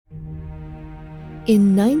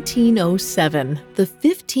In 1907, the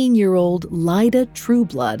 15-year-old Lyda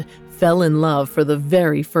Trueblood fell in love for the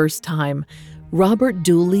very first time. Robert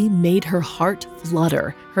Dooley made her heart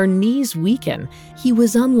flutter, her knees weaken. He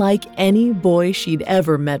was unlike any boy she'd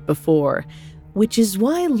ever met before, which is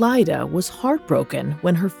why Lyda was heartbroken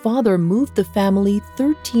when her father moved the family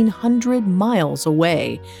 1,300 miles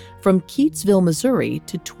away, from Keatsville, Missouri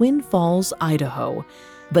to Twin Falls, Idaho.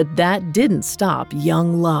 But that didn't stop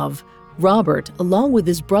young love. Robert, along with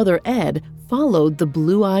his brother Ed, followed the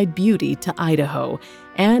blue-eyed beauty to Idaho,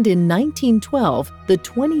 and in 1912, the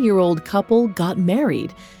 20-year-old couple got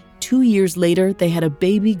married. 2 years later, they had a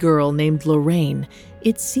baby girl named Lorraine.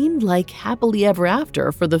 It seemed like happily ever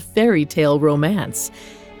after for the fairy tale romance,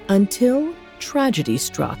 until tragedy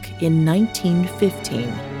struck in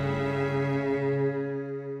 1915.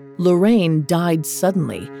 Lorraine died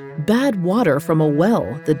suddenly. Bad water from a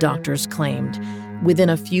well, the doctors claimed. Within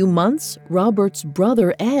a few months, Robert's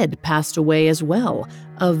brother Ed passed away as well,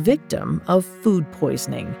 a victim of food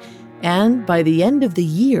poisoning. And by the end of the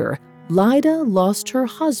year, Lyda lost her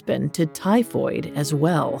husband to typhoid as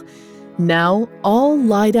well. Now, all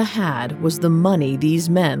Lyda had was the money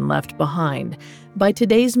these men left behind. By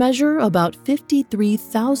today's measure, about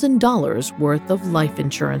 $53,000 worth of life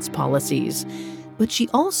insurance policies. But she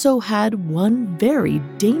also had one very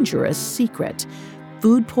dangerous secret.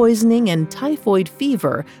 Food poisoning and typhoid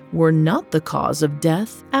fever were not the cause of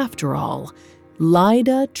death after all.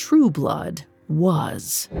 Lyda Trueblood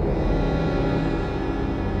was.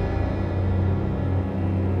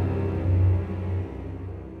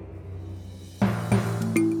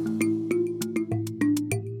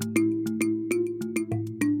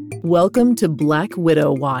 Welcome to Black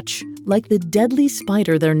Widow Watch. Like the deadly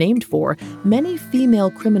spider they're named for, many female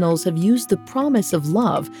criminals have used the promise of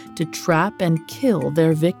love to trap and kill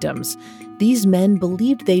their victims. These men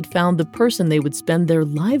believed they'd found the person they would spend their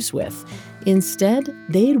lives with. Instead,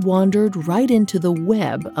 they'd wandered right into the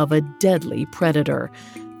web of a deadly predator.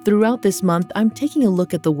 Throughout this month, I'm taking a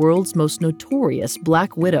look at the world's most notorious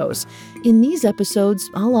Black Widows. In these episodes,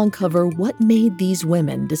 I'll uncover what made these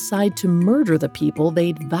women decide to murder the people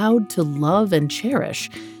they'd vowed to love and cherish.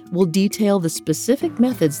 We'll detail the specific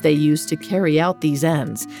methods they used to carry out these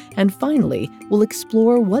ends. And finally, we'll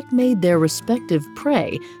explore what made their respective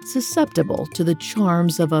prey susceptible to the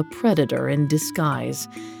charms of a predator in disguise.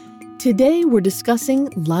 Today, we're discussing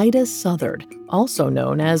Lyda Southard, also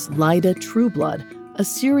known as Lyda Trueblood, a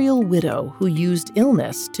serial widow who used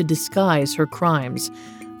illness to disguise her crimes.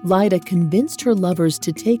 Lyda convinced her lovers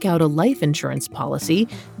to take out a life insurance policy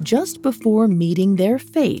just before meeting their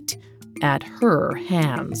fate at her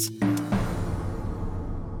hands.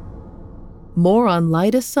 More on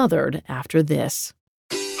Lyda Southard after this.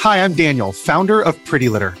 Hi, I'm Daniel, founder of Pretty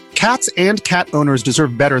Litter. Cats and cat owners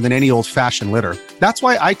deserve better than any old-fashioned litter. That's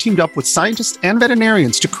why I teamed up with scientists and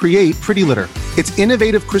veterinarians to create Pretty Litter. Its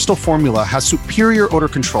innovative crystal formula has superior odor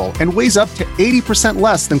control and weighs up to 80%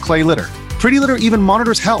 less than clay litter. Pretty Litter even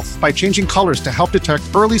monitors health by changing colors to help detect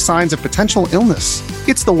early signs of potential illness.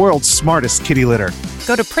 It's the world's smartest kitty litter.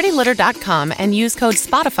 Go to prettylitter.com and use code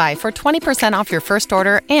SPOTIFY for 20% off your first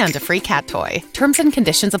order and a free cat toy. Terms and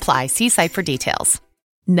conditions apply. See site for details.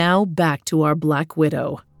 Now back to our Black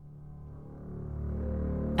Widow.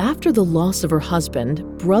 After the loss of her husband,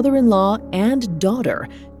 brother-in-law, and daughter,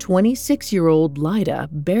 26-year-old Lyda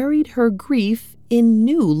buried her grief in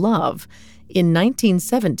new love. In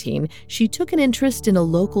 1917, she took an interest in a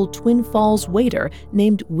local Twin Falls waiter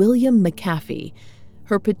named William McAfee.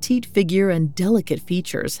 Her petite figure and delicate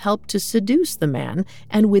features helped to seduce the man,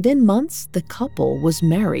 and within months, the couple was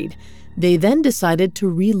married. They then decided to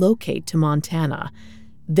relocate to Montana.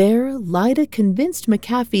 There, Lyda convinced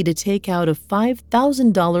McAfee to take out a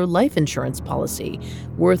 $5,000 life insurance policy,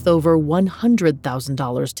 worth over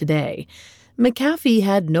 $100,000 today. McAfee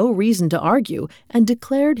had no reason to argue and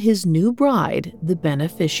declared his new bride the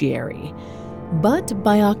beneficiary. But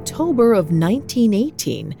by October of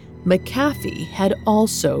 1918, McAfee had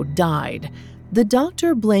also died. The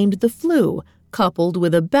doctor blamed the flu, coupled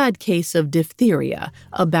with a bad case of diphtheria,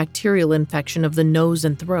 a bacterial infection of the nose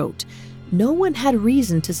and throat. No one had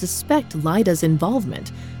reason to suspect Lyda's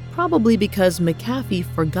involvement, probably because McAfee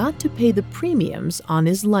forgot to pay the premiums on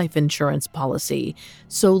his life insurance policy,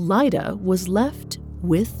 so Lyda was left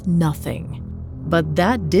with nothing. But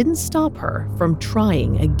that didn't stop her from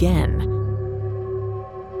trying again.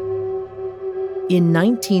 In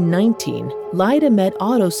 1919, Lyda met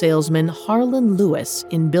auto salesman Harlan Lewis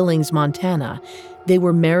in Billings, Montana. They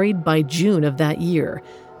were married by June of that year.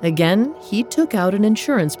 Again, he took out an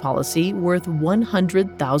insurance policy worth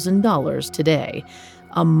 $100,000 today.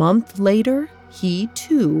 A month later, he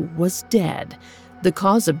too was dead. The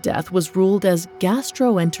cause of death was ruled as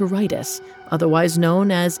gastroenteritis, otherwise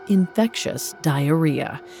known as infectious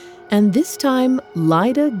diarrhea. And this time,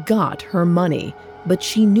 Lyda got her money, but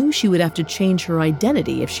she knew she would have to change her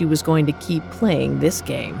identity if she was going to keep playing this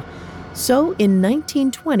game. So in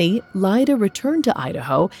 1920, Lyda returned to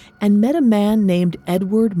Idaho and met a man named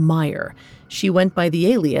Edward Meyer. She went by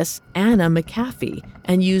the alias Anna McAfee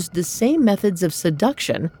and used the same methods of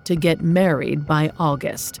seduction to get married by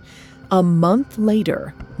August. A month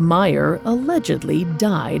later, Meyer allegedly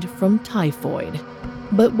died from typhoid.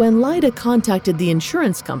 But when Lyda contacted the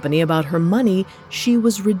insurance company about her money, she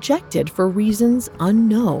was rejected for reasons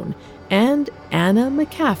unknown, and Anna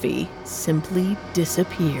McAfee simply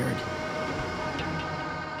disappeared.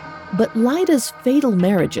 But Lyda's fatal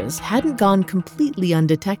marriages hadn't gone completely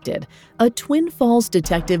undetected. A Twin Falls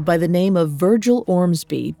detective by the name of Virgil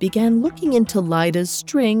Ormsby began looking into Lyda's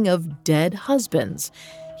string of dead husbands.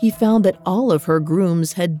 He found that all of her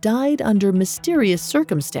grooms had died under mysterious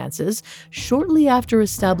circumstances shortly after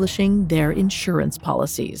establishing their insurance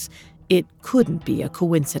policies. It couldn't be a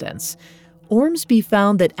coincidence. Ormsby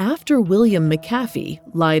found that after William McAfee,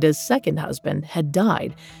 Lyda's second husband, had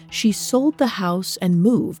died, she sold the house and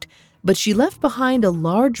moved, but she left behind a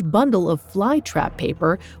large bundle of fly trap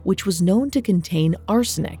paper which was known to contain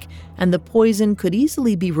arsenic, and the poison could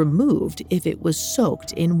easily be removed if it was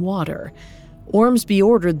soaked in water. Ormsby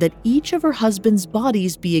ordered that each of her husband's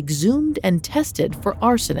bodies be exhumed and tested for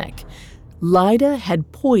arsenic. Lyda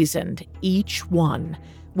had poisoned each one.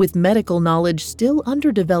 With medical knowledge still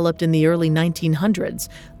underdeveloped in the early 1900s,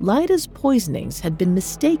 Lyda's poisonings had been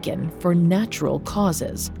mistaken for natural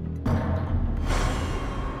causes.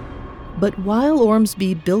 But while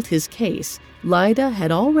Ormsby built his case, Lyda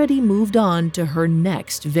had already moved on to her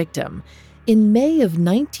next victim. In May of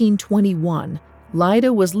 1921,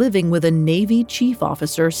 Lyda was living with a Navy chief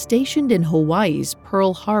officer stationed in Hawaii's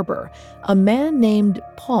Pearl Harbor, a man named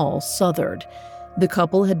Paul Southard. The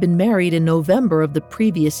couple had been married in November of the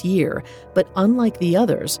previous year, but unlike the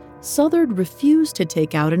others, Southard refused to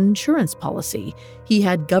take out an insurance policy. He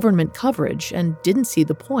had government coverage and didn't see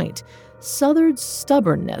the point. Southard's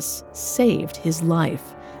stubbornness saved his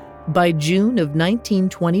life. By June of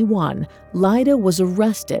 1921, Lyda was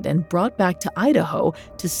arrested and brought back to Idaho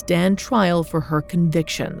to stand trial for her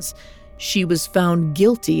convictions. She was found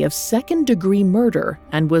guilty of second-degree murder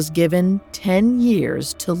and was given 10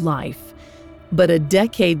 years to life. But a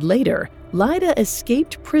decade later, Lyda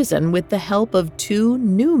escaped prison with the help of two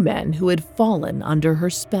new men who had fallen under her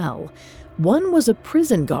spell. One was a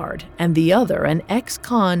prison guard, and the other an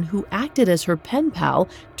ex-con who acted as her pen pal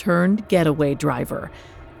turned getaway driver.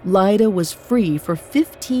 Lyda was free for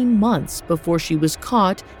 15 months before she was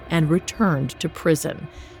caught and returned to prison.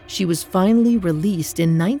 She was finally released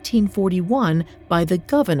in 1941 by the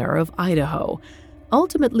governor of Idaho.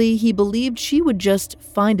 Ultimately, he believed she would just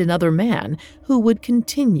find another man who would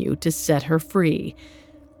continue to set her free.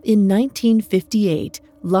 In 1958,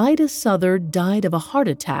 Lyda Southard died of a heart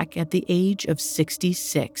attack at the age of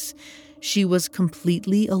 66. She was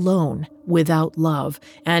completely alone, without love,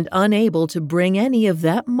 and unable to bring any of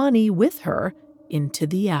that money with her into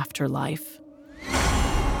the afterlife.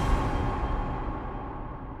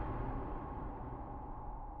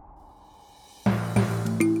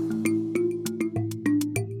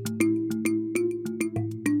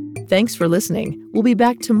 Thanks for listening. We'll be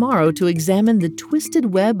back tomorrow to examine the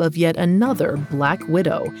twisted web of yet another Black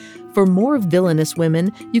Widow. For more villainous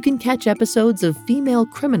women, you can catch episodes of Female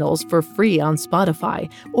Criminals for free on Spotify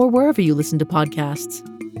or wherever you listen to podcasts.